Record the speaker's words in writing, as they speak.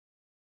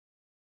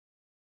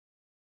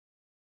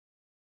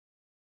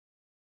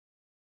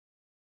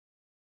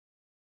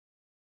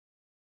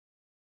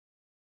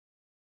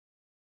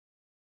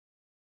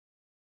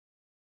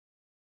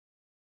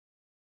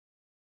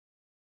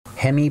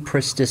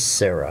Hemipristis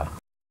serra.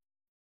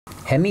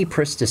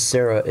 Hemipristis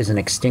serra is an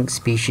extinct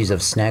species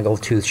of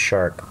snaggletooth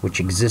shark which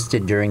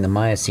existed during the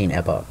Miocene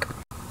epoch.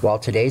 While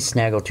today's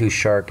snaggletooth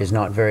shark is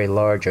not very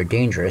large or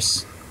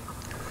dangerous,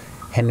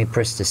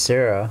 Hemipristis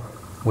serra,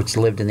 which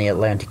lived in the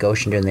Atlantic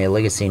Ocean during the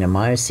Oligocene and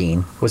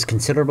Miocene, was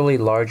considerably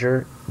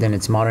larger than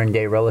its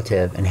modern-day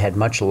relative and had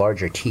much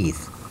larger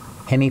teeth.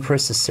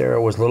 Hemipristis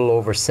serra was little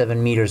over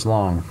 7 meters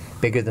long,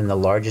 bigger than the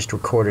largest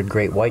recorded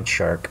great white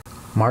shark.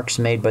 Marks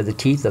made by the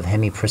teeth of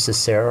Hemipristis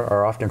serra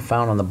are often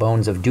found on the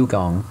bones of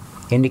dugong,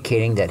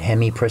 indicating that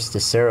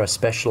Hemipristis serra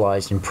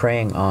specialized in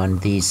preying on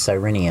these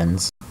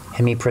sirenians.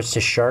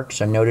 Hemipristis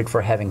sharks are noted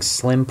for having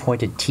slim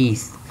pointed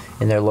teeth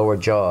in their lower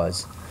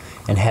jaws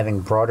and having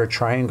broader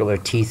triangular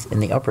teeth in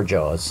the upper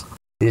jaws.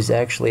 It is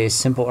actually a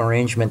simple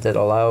arrangement that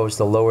allows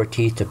the lower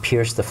teeth to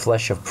pierce the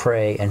flesh of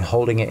prey and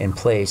holding it in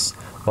place,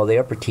 while the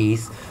upper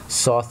teeth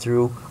saw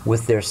through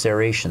with their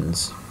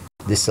serrations.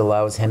 This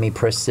allows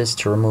Hemipristis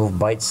to remove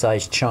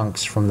bite-sized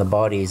chunks from the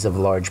bodies of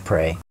large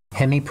prey.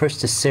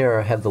 Hemipristis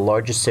serra have the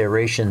largest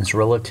serrations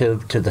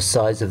relative to the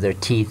size of their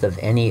teeth of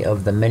any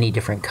of the many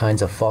different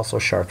kinds of fossil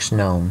sharks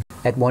known.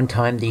 At one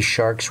time, these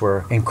sharks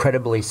were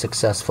incredibly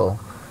successful,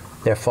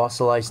 their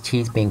fossilized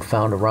teeth being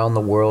found around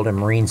the world in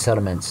marine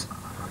sediments.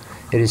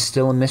 It is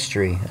still a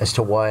mystery as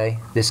to why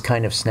this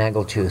kind of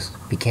snaggletooth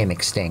became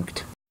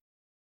extinct.